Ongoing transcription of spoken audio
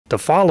The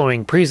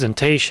following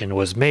presentation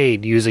was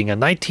made using a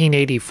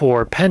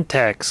 1984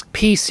 Pentax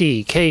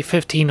PC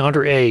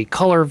K1500A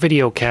color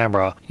video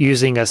camera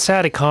using a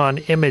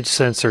Saticon image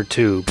sensor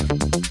tube.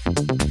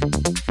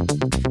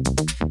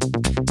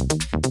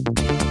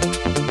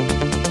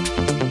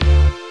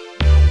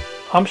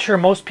 I'm sure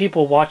most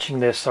people watching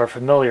this are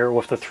familiar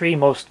with the three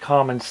most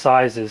common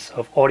sizes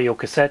of audio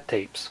cassette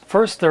tapes.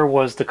 First there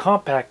was the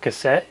compact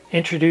cassette,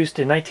 introduced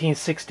in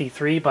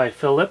 1963 by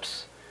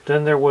Philips.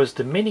 Then there was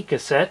the mini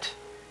cassette,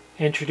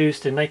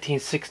 introduced in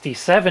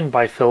 1967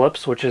 by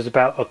Philips, which is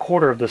about a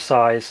quarter of the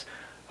size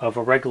of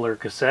a regular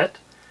cassette.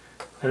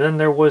 And then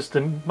there was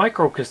the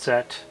micro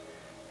cassette,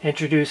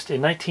 introduced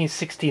in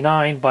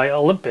 1969 by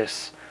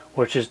Olympus,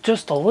 which is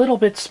just a little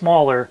bit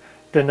smaller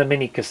than the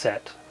mini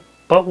cassette.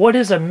 But what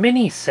is a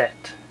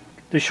Minisette?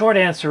 The short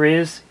answer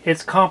is,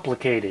 it's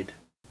complicated.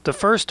 The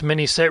first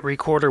Minisette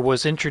recorder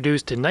was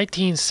introduced in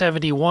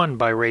 1971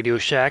 by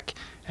RadioShack,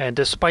 and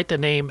despite the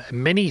name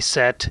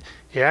Minisette,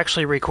 it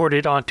actually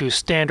recorded onto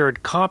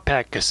standard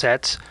compact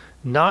cassettes,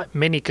 not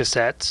mini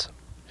cassettes.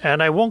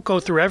 And I won't go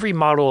through every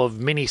model of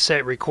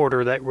Minisette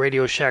recorder that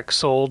RadioShack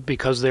sold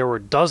because there were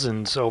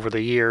dozens over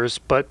the years,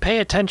 but pay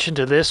attention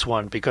to this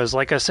one because,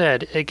 like I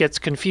said, it gets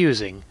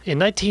confusing. In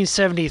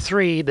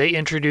 1973, they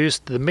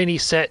introduced the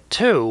Minisette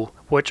 2,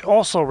 which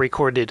also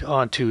recorded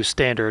onto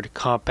standard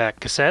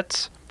compact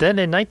cassettes. Then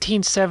in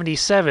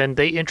 1977,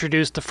 they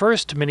introduced the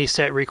first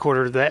Minisette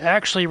recorder that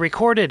actually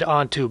recorded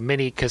onto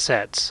mini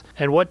cassettes.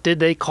 And what did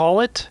they call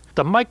it?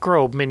 The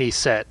Micro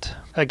Minisette.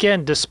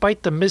 Again,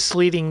 despite the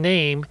misleading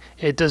name,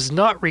 it does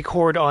not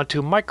record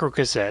onto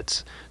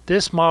microcassettes.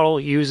 This model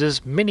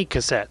uses mini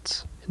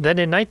cassettes. Then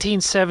in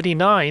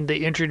 1979, they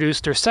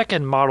introduced their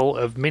second model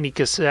of mini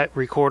cassette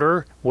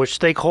recorder, which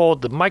they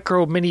called the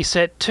Micro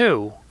Minisette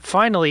 2.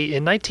 Finally,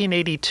 in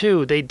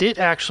 1982, they did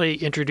actually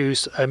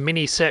introduce a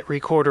Minisette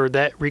recorder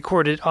that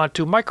recorded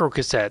onto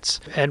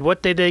microcassettes. And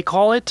what did they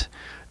call it?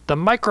 The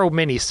Micro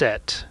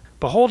Minisette.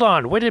 But hold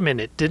on, wait a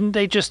minute, didn't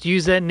they just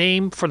use that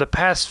name for the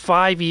past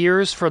 5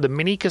 years for the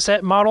mini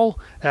cassette model?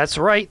 That's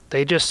right,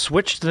 they just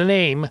switched the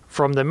name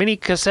from the mini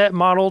cassette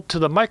model to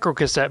the micro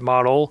cassette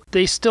model.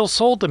 They still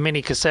sold the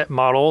mini cassette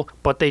model,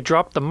 but they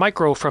dropped the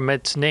micro from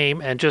its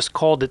name and just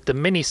called it the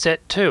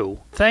Minisette 2.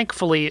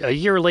 Thankfully, a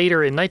year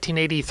later in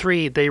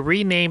 1983, they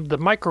renamed the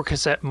micro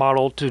cassette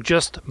model to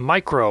just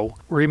Micro,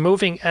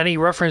 removing any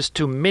reference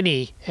to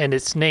mini in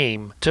its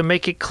name to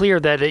make it clear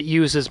that it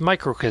uses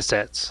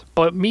microcassettes.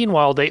 But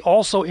meanwhile, they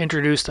also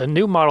introduced a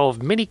new model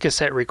of mini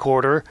cassette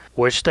recorder,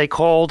 which they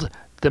called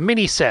the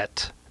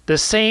Minisette. The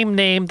same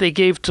name they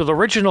gave to the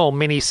original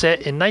Minisette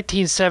in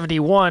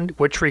 1971,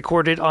 which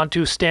recorded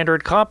onto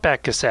standard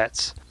compact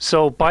cassettes.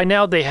 So by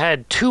now they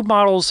had two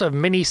models of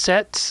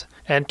Minisets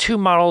and two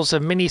models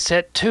of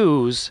Minisette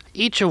 2s,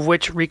 each of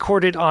which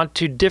recorded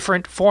onto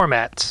different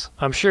formats.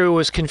 I'm sure it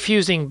was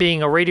confusing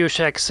being a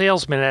RadioShack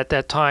salesman at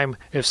that time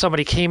if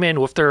somebody came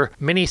in with their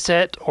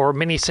Minisette or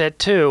Minisette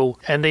 2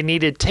 and they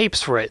needed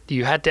tapes for it.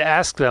 You had to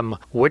ask them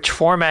which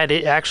format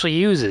it actually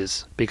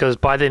uses, because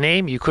by the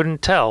name you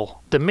couldn't tell.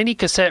 The mini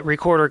cassette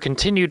recorder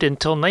continued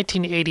until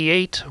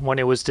 1988 when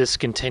it was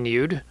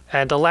discontinued,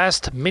 and the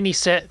last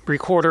Minisette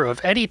recorder of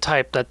any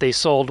type that they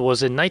sold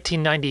was in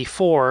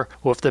 1994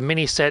 with the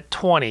Minisette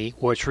 20,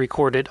 which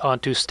recorded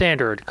onto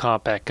standard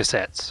compact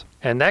cassettes.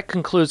 And that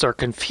concludes our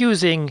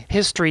confusing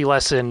history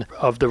lesson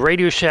of the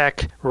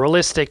RadioShack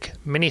Realistic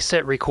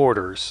Minisette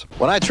recorders.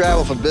 When I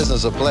travel for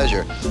business or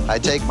pleasure, I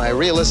take my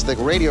Realistic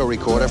radio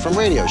recorder from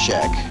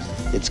RadioShack.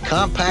 It's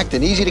compact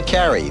and easy to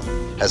carry.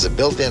 Has a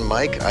built-in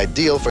mic,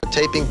 ideal for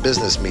taping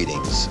business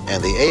meetings.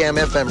 And the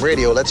AM/FM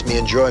radio lets me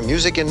enjoy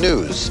music and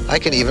news. I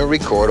can even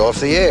record off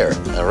the air.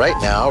 And right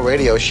now,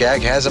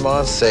 RadioShack has them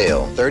on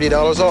sale.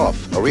 $30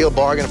 off. A real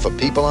bargain for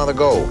people on the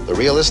go. The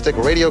Realistic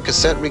radio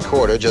cassette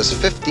recorder, just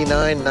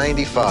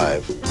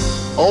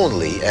 $59.95.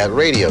 Only at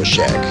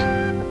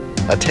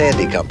RadioShack, a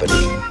Tandy company.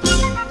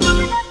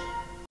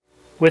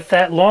 With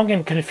that long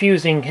and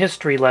confusing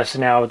history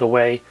lesson out of the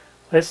way,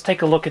 let's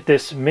take a look at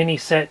this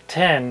Minisette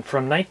 10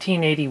 from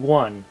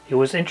 1981. It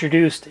was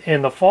introduced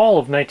in the fall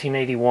of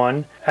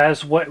 1981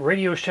 as what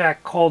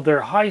RadioShack called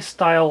their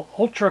high-style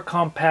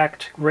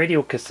ultra-compact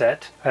radio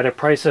cassette at a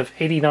price of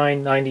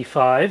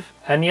 $89.95.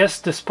 And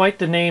yes, despite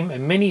the name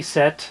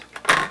Minisette,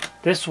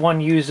 this one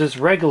uses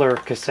regular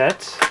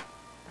cassettes.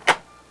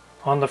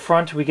 On the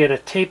front we get a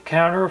tape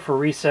counter for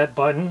reset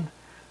button,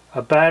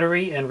 a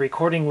battery and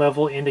recording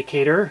level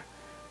indicator,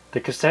 the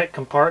cassette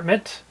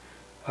compartment,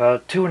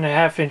 a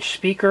 2.5-inch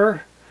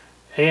speaker,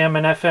 AM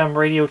and FM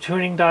radio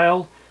tuning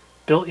dial,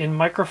 built-in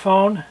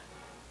microphone.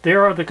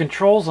 There are the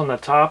controls on the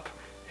top.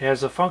 It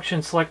has a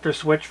function selector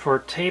switch for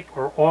tape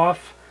or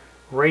off,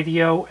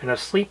 radio, and a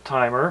sleep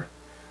timer.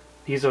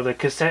 These are the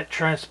cassette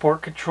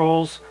transport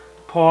controls: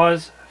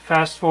 pause,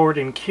 fast forward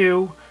and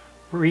cue,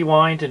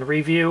 rewind and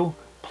review,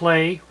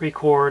 play,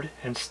 record,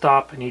 and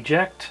stop and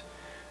eject.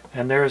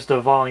 And there's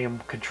the volume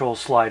control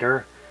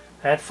slider.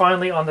 And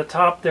finally on the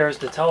top there's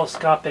the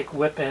telescopic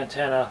whip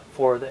antenna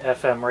for the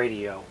FM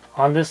radio.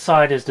 On this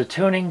side is the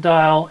tuning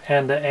dial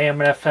and the AM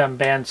and FM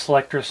band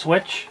selector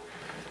switch.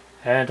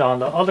 And on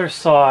the other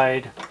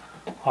side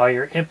are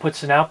your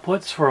inputs and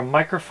outputs for a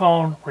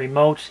microphone,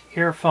 remote,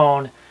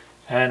 earphone,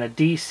 and a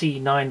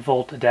DC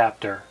 9-volt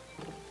adapter.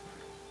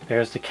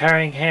 There's the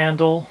carrying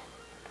handle.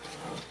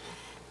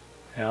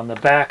 And on the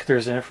back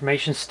there's an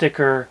information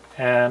sticker,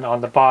 and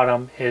on the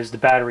bottom is the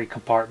battery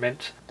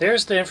compartment.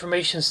 There's the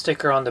information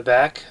sticker on the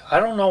back. I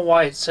don't know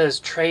why it says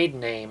trade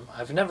name.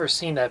 I've never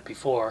seen that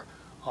before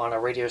on a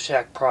Radio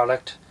Shack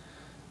product.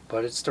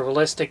 But it's the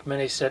Realistic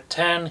Minisette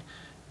 10,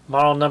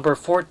 model number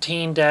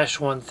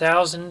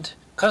 14-1000,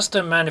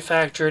 custom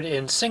manufactured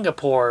in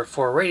Singapore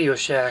for Radio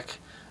Shack,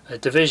 a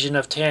division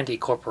of Tandy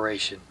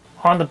Corporation.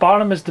 On the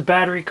bottom is the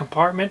battery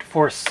compartment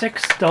for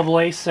 6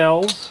 AA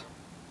cells.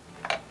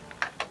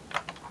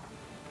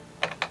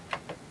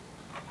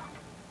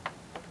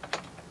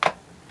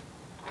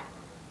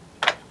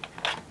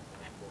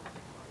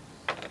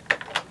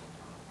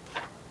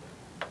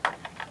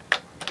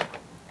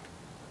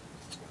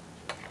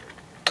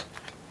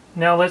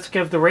 Now let's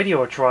give the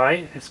radio a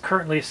try. It's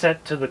currently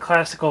set to the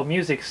classical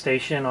music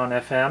station on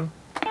FM.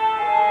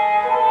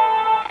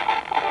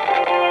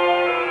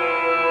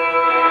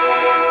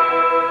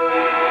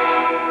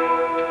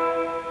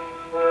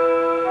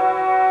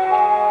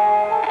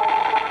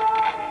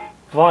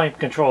 Volume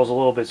control is a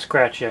little bit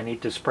scratchy. I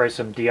need to spray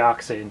some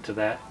deoxit into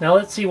that. Now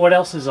let's see what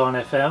else is on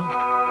FM.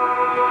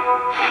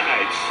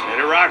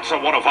 It rocks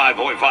on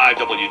 105.5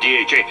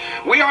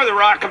 WDHA. We are the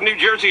Rock of New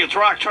Jersey. It's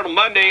Rock Turtle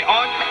Monday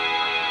on...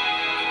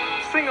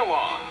 Sing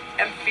along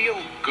and feel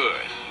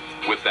good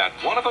with that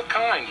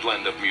one-of-a-kind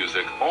blend of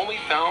music only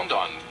found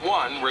on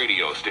one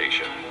radio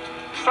station.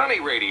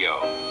 Sunny Radio.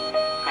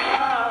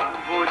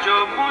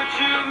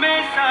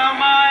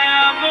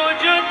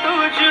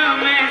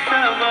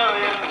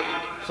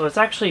 So it's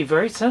actually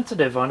very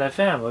sensitive on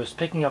FM. It was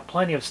picking up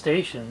plenty of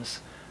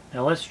stations.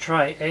 Now let's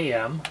try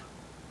AM.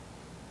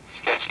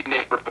 Sketchy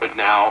neighborhood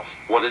now.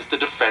 What is the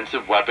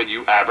defensive weapon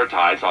you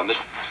advertise on the...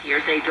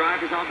 Hearsay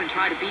drivers often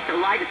try to beat the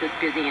light at this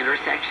busy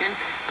intersection,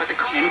 but the...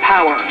 In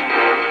power.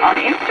 On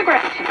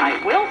Instagram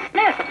tonight, Will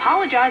Smith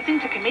apologizing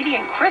to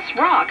comedian Chris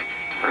Rock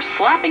for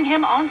slapping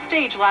him on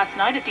stage last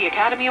night at the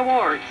Academy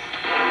Awards.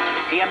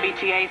 The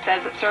MBTA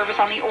says that service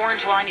on the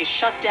Orange Line is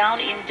shut down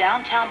in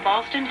downtown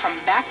Boston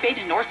from Back Bay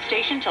to North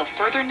Station till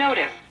further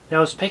notice.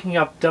 Now it's picking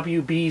up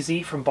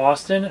WBZ from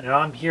Boston, and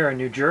I'm here in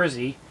New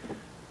Jersey,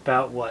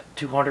 about what,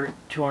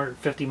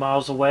 250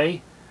 miles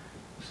away.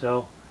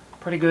 So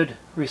pretty good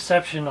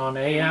reception on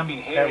AM,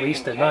 at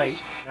least at night.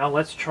 Now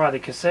let's try the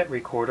cassette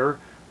recorder.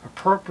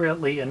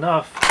 Appropriately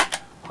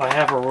enough, I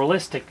have a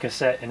Realistic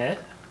cassette in it.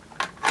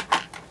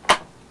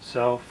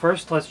 So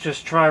first let's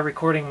just try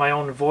recording my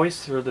own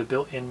voice through the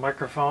built-in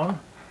microphone.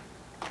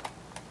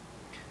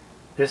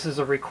 This is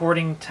a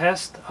recording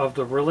test of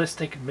the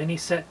Realistic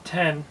Minisette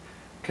 10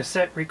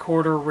 cassette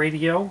recorder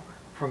radio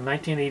from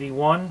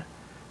 1981,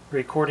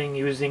 recording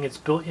using its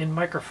built-in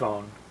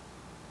microphone.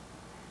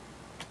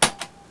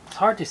 It's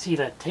hard to see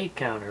that tape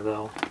counter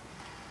though.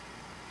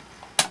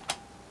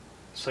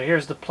 So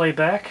here's the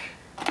playback.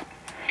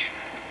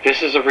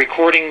 This is a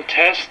recording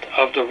test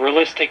of the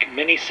Realistic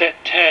Minisette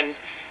 10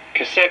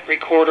 cassette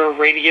recorder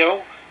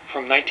radio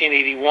from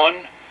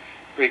 1981,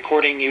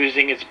 recording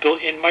using its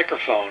built-in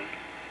microphone.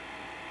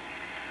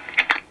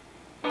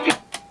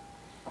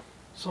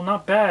 So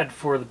not bad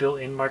for the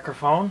built-in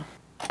microphone.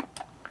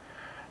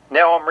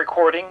 Now I'm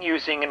recording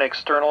using an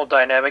external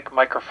dynamic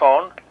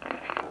microphone.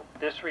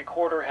 This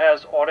recorder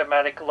has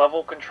automatic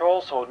level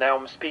control, so now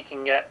I'm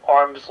speaking at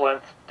arm's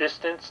length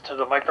distance to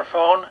the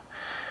microphone.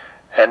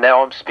 And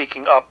now I'm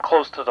speaking up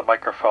close to the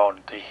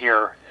microphone to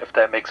hear if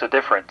that makes a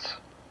difference.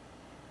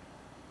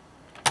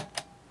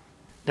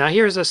 Now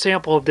here's a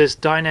sample of this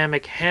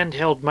dynamic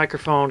handheld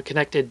microphone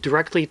connected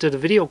directly to the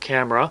video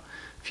camera,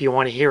 if you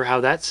want to hear how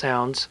that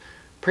sounds.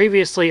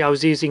 Previously I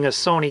was using a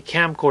Sony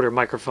camcorder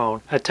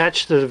microphone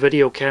attached to the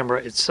video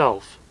camera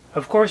itself.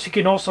 Of course you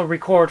can also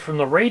record from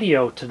the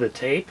radio to the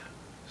tape,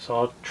 so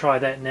I'll try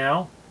that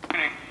now.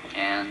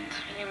 And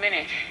Any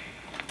minute.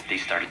 they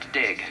started to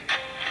dig.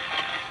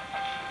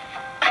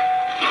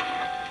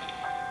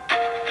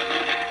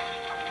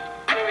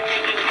 We're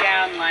digging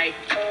down like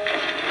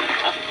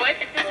a foot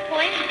at this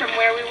point from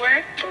where we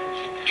were.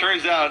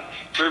 Turns out,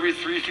 for every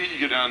 3 feet,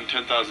 you go down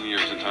 10,000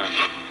 years in time.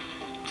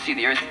 See,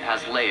 the Earth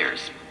has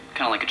layers,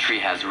 kind of like a tree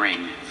has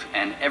rings.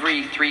 And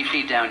every 3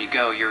 feet down you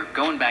go, you're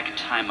going back in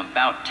time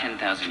about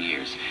 10,000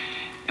 years.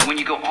 And when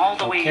you go all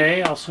the way...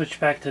 Okay, I'll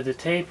switch back to the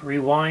tape,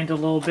 rewind a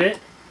little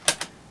bit,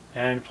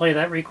 and play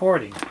that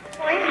recording.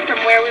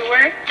 From where we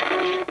were.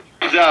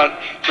 Turns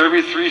out, for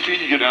every 3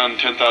 feet, you go down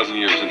 10,000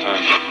 years in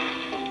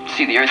time.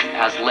 See, the Earth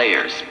has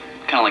layers,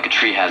 kind of like a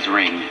tree has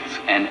rings.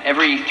 And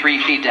every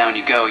 3 feet down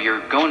you go,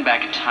 you're going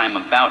back in time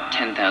about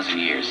 10,000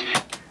 years.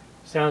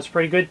 Sounds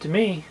pretty good to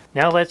me.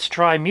 Now let's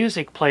try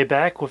music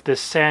playback with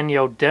this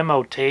Sanyo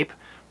demo tape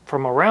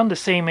from around the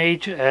same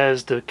age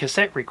as the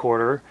cassette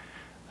recorder.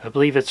 I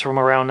believe it's from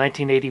around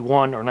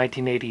 1981 or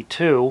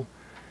 1982.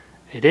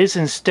 It is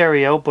in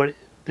stereo, but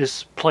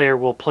this player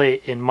will play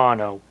it in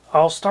mono.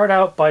 I'll start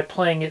out by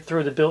playing it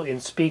through the built-in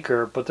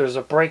speaker, but there's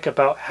a break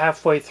about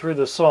halfway through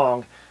the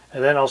song,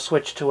 and then I'll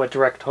switch to a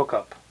direct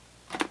hookup.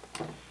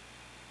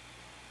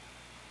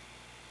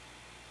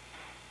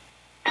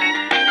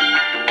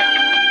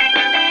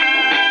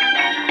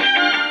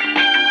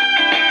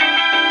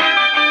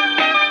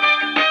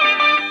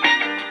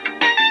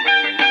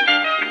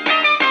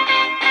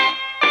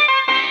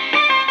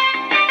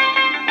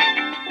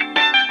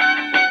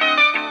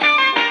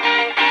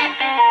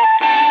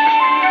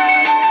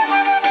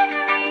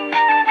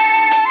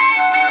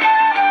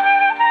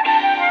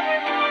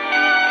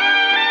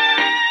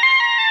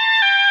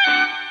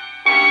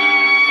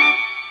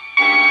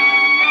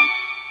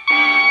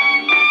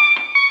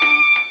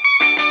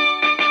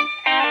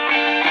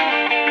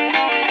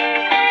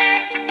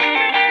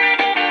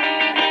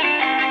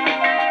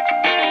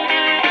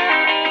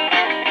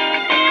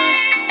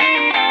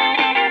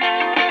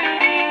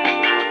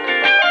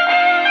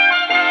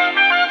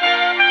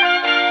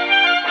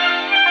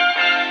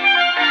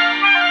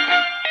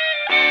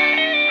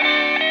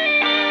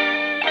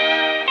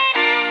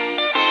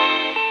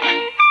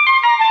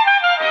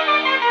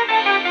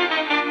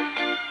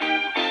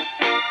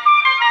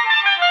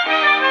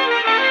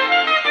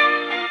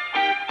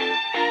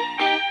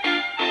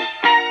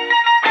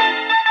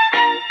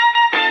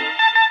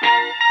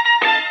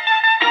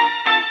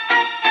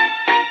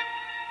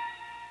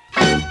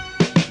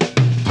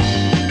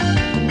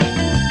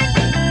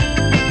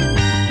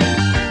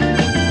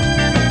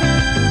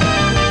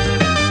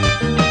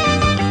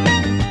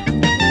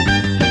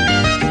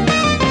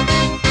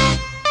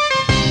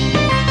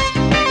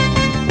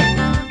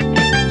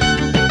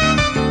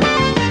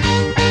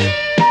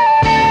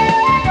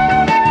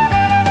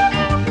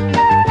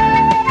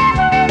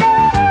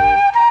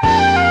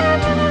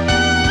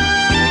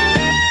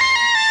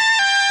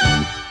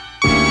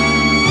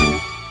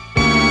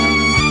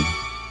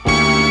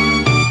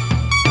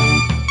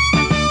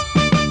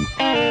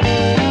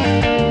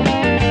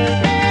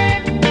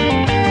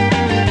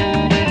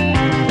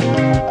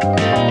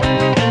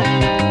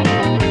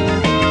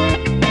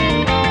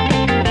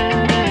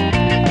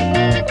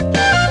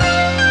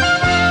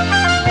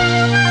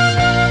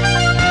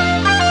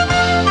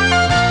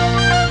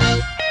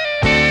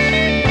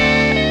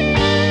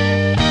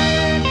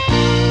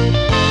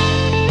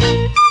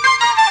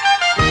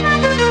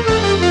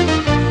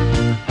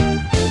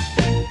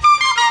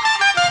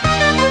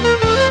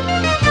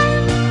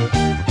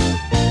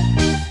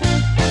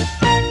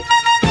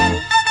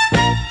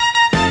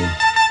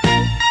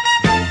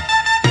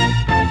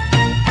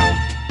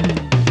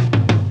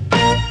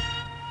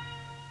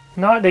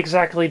 Not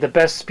exactly the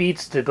best speed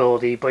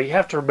stability, but you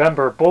have to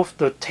remember both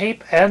the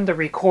tape and the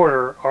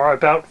recorder are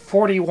about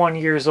 41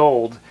 years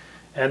old,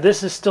 and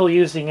this is still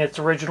using its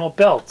original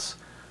belts.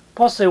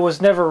 Plus, it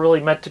was never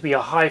really meant to be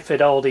a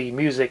high-fidelity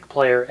music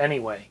player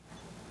anyway.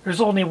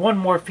 There's only one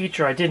more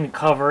feature I didn't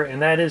cover,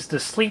 and that is the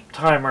sleep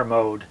timer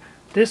mode.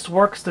 This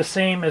works the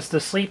same as the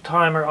sleep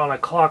timer on a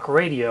clock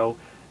radio,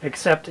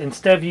 except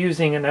instead of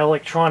using an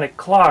electronic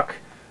clock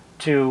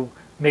to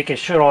make it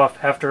shut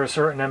off after a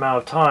certain amount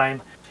of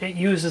time, it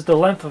uses the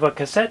length of a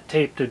cassette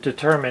tape to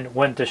determine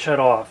when to shut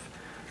off.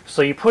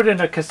 So you put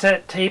in a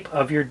cassette tape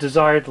of your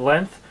desired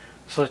length,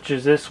 such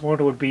as this one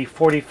would be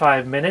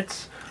 45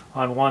 minutes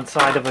on one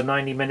side of a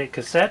 90-minute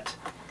cassette,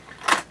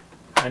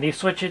 and you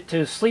switch it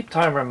to sleep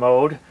timer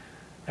mode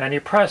and you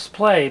press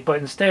play, but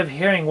instead of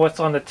hearing what's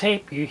on the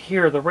tape, you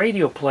hear the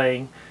radio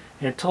playing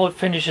until it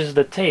finishes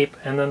the tape,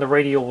 and then the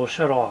radio will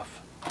shut off.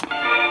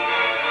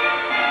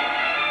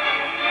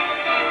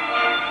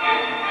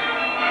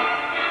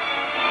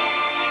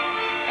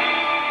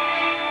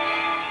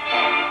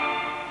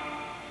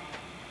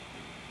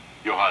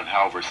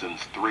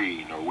 Halvorson's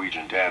 3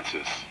 Norwegian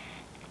dances.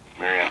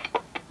 Marianne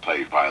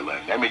played violin.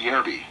 Emma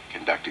Yerby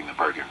conducting the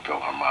Bergen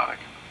Philharmonic.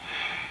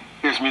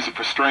 Here's music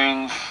for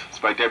strings. It's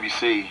by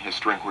Debussy, his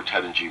string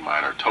quartet in G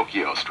minor,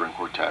 Tokyo String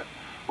Quartet,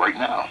 right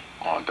now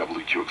on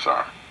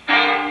WQXR.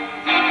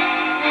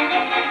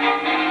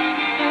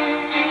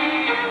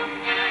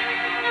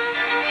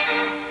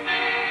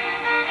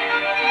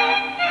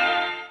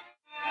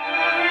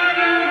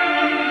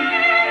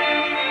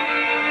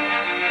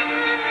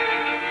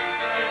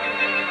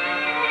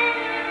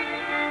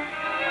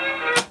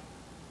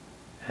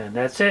 And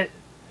that's it.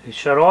 You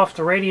shut off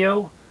the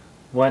radio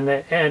when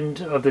the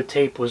end of the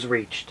tape was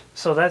reached.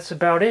 So that's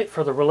about it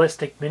for the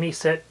Realistic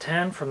Minisette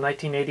 10 from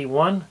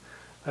 1981.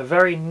 A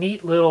very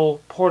neat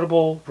little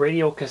portable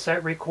radio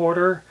cassette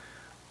recorder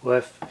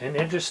with an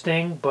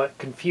interesting but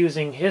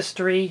confusing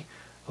history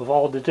of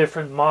all the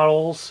different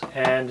models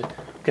and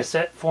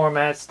cassette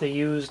formats they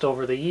used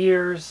over the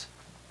years.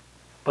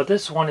 But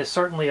this one is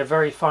certainly a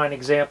very fine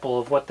example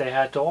of what they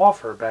had to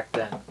offer back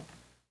then.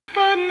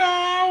 But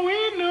now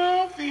we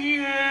know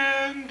the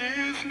end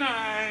is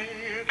nigh.